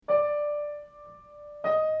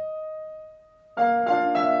Good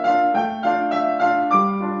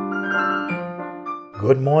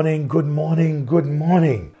morning, good morning, good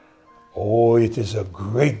morning. Oh, it is a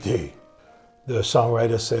great day. The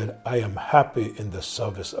songwriter said, I am happy in the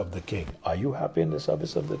service of the King. Are you happy in the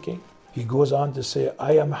service of the King? He goes on to say,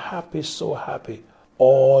 I am happy, so happy.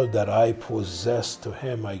 All that I possess to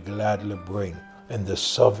him I gladly bring. In the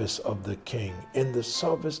service of the King, in the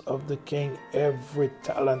service of the King, every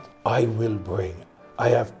talent I will bring. I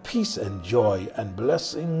have peace and joy and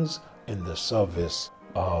blessings in the service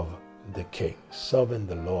of the King. Serving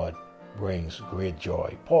the Lord brings great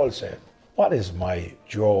joy. Paul said, what is my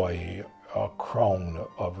joy or crown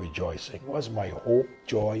of rejoicing? What's my hope,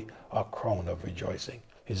 joy, or crown of rejoicing?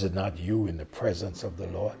 Is it not you in the presence of the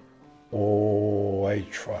Lord? Oh, I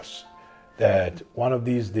trust that one of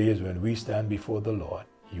these days when we stand before the Lord,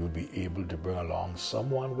 you'll be able to bring along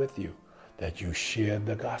someone with you that you share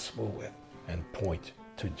the gospel with and point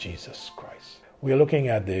to Jesus Christ. We're looking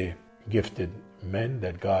at the gifted men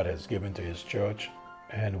that God has given to his church,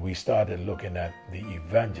 and we started looking at the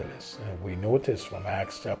evangelists. And we noticed from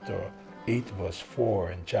Acts chapter 8 verse 4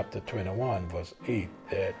 and chapter 21 verse 8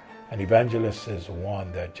 that an evangelist is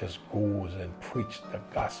one that just goes and preaches the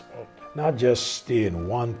gospel. Not just stay in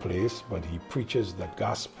one place, but he preaches the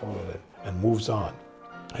gospel and moves on.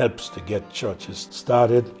 Helps to get churches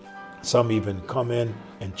started. Some even come in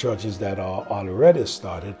churches that are already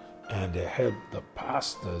started, and they help the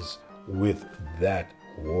pastors with that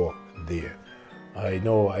work there. I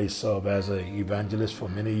know I served as an evangelist for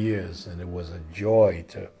many years, and it was a joy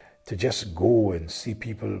to just go and see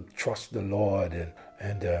people trust the Lord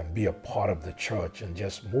and be a part of the church and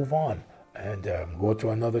just move on and go to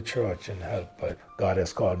another church and help. But God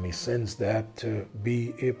has called me since that to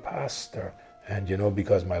be a pastor. And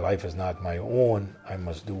because my life is not my own, I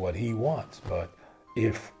must do what he wants. But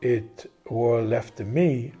if it were left to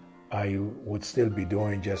me, I would still be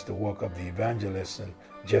doing just the work of the evangelist and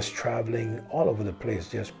just traveling all over the place,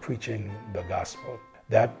 just preaching the gospel.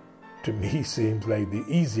 That, to me, seems like the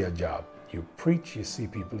easier job. You preach, you see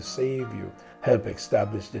people saved, you help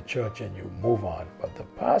establish the church, and you move on. But the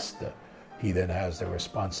pastor, he then has the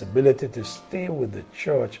responsibility to stay with the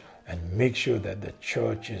church and make sure that the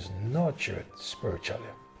church is nurtured spiritually.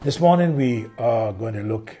 This morning we are going to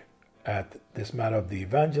look at this matter of the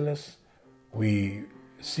evangelist. We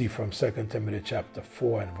see from 2 Timothy chapter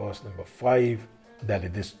 4 and verse number 5 that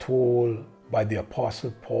it is told by the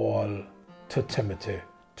Apostle Paul to Timothy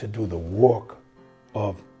to do the work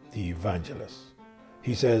of the evangelist.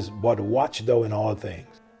 He says, but watch thou in all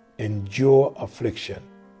things, endure affliction,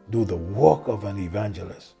 do the work of an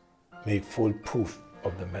evangelist, make full proof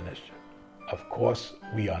of the ministry. Of course,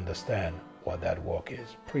 we understand what that work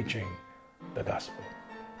is, preaching the gospel.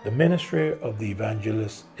 The ministry of the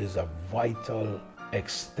evangelist is a vital,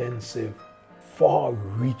 extensive,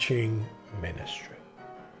 far-reaching ministry.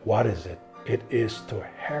 What is it? It is to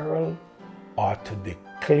herald or to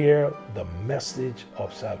declare the message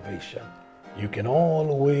of salvation. You can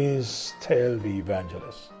always tell the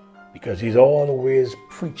evangelist because he's always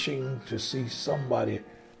preaching to see somebody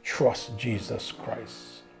trust Jesus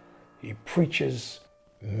Christ. He preaches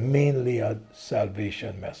mainly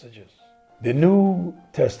salvation messages. The New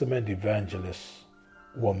Testament evangelists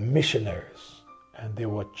were missionaries and they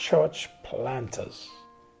were church planters.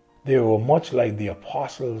 They were much like the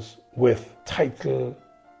apostles with title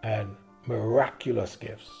and miraculous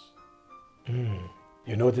gifts.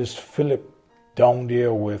 You notice Philip down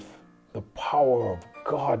there with the power of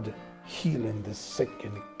God healing the sick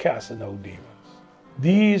and casting out demons.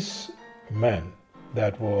 These men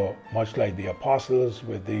that were much like the apostles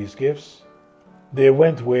with these gifts, they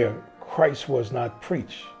went where Christ was not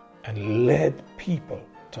preached and led people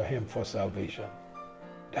to him for salvation.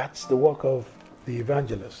 That's the work of the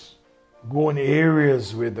evangelist. Go in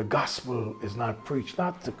areas where the gospel is not preached,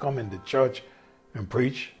 not to come in the church and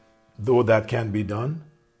preach, though that can be done,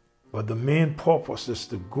 but the main purpose is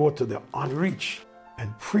to go to the unreached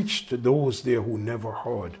and preach to those there who never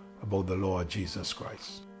heard about the Lord Jesus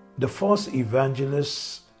Christ. The first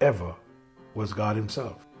evangelist ever was God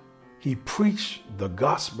himself. He preached the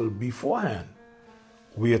gospel beforehand.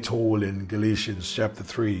 We are told in Galatians chapter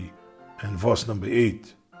 3 and verse number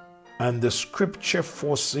 8, and the scripture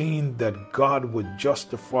foreseeing that God would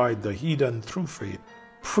justify the heathen through faith,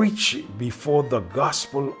 preach before the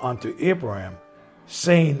gospel unto Abraham,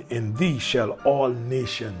 saying, in thee shall all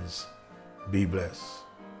nations be blessed.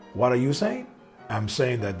 What are you saying? I'm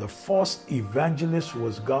saying that the first evangelist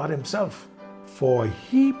was God himself, for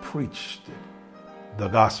he preached the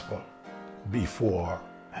gospel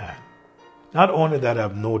beforehand. Not only that,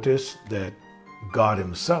 I've noticed that God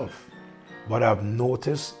himself, but I've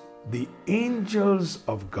noticed the angels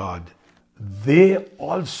of God, they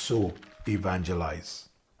also evangelize.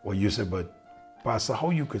 Well, you say, but Pastor, how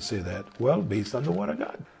you could say that? Well, based on the word of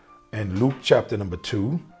God. In Luke chapter number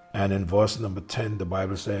 2 and in verse number 10, the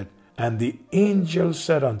Bible said, and the angel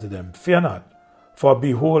said unto them, fear not, for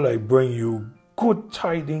behold, I bring you good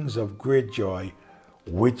tidings of great joy,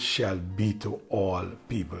 which shall be to all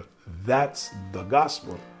people. That's the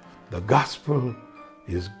gospel. The gospel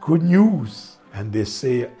is good news. And they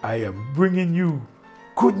say, I am bringing you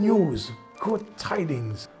good news, good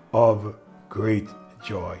tidings of great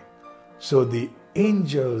joy. So the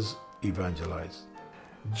angels evangelize.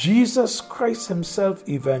 Jesus Christ himself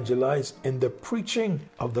evangelized in the preaching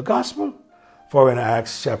of the gospel. For in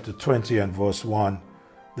Acts chapter 20 and verse 1,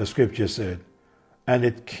 the scripture said, and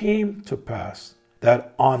it came to pass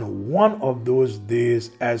that on one of those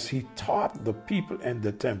days, as he taught the people in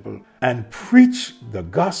the temple and preached the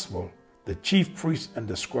gospel, the chief priests and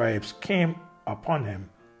the scribes came upon him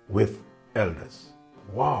with elders.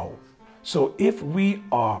 Wow. So if we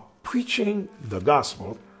are preaching the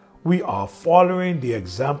gospel, we are following the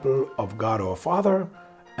example of God our Father,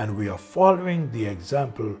 and we are following the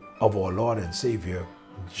example of our Lord and Savior,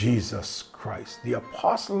 Jesus Christ. The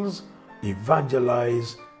apostles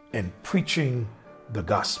evangelize in preaching the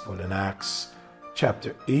gospel. In Acts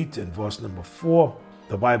chapter 8 and verse number 4,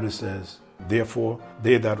 the Bible says, therefore,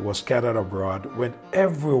 they that were scattered abroad went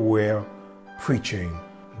everywhere preaching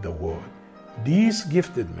the word. These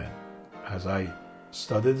gifted men, as I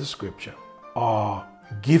study the scripture, are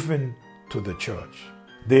given to the church.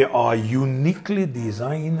 They are uniquely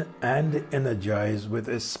designed and energized with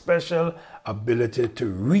a special ability to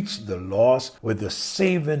reach the lost with the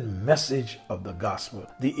saving message of the gospel.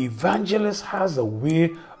 The evangelist has a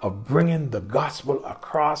way of bringing the gospel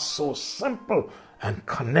across so simple and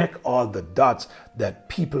connect all the dots that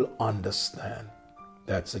people understand.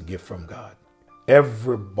 That's a gift from God.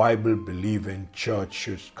 Every Bible-believing church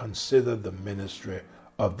should consider the ministry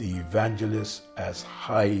of the evangelist as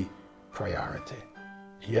high priority.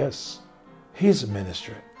 Yes, his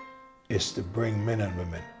ministry is to bring men and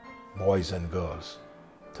women, boys and girls,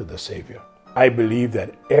 to the Savior. I believe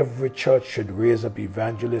that every church should raise up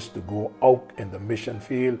evangelists to go out in the mission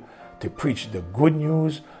field to preach the good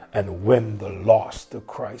news and win the lost to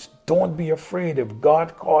Christ. Don't be afraid if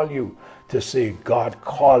God call you to say, God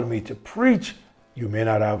called me to preach. You may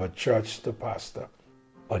not have a church to pastor,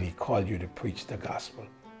 but he called you to preach the gospel.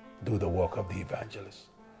 Do the work of the evangelist.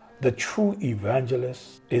 The true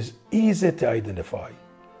evangelist is easy to identify.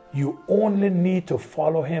 You only need to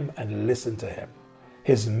follow him and listen to him.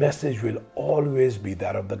 His message will always be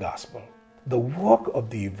that of the gospel. The work of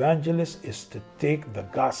the evangelist is to take the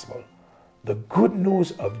gospel, the good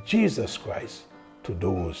news of Jesus Christ, to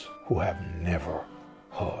those who have never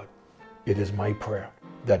heard. It is my prayer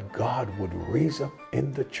that God would raise up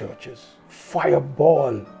in the churches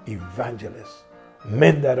fireball evangelists,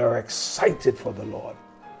 men that are excited for the Lord,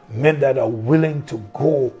 men that are willing to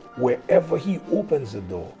go wherever he opens the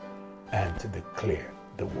door and to declare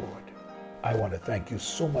the word. I want to thank you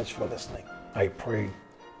so much for listening. I pray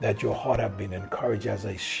that your heart have been encouraged as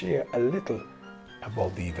I share a little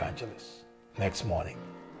about the evangelist. Next morning,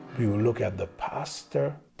 we will look at the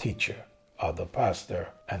pastor-teacher, or the pastor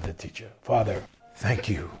and the teacher. Father, thank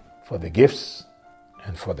you for the gifts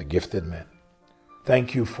and for the gifted men.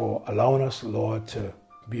 Thank you for allowing us, Lord, to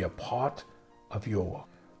be a part of your work.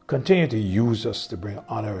 Continue to use us to bring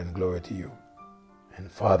honor and glory to you.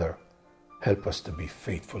 And Father, help us to be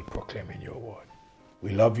faithful proclaiming your word.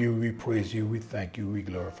 We love you, we praise you, we thank you, we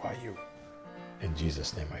glorify you. In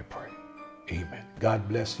Jesus' name I pray. Amen. God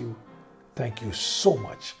bless you. Thank you so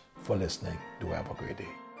much for listening. Do have a great day.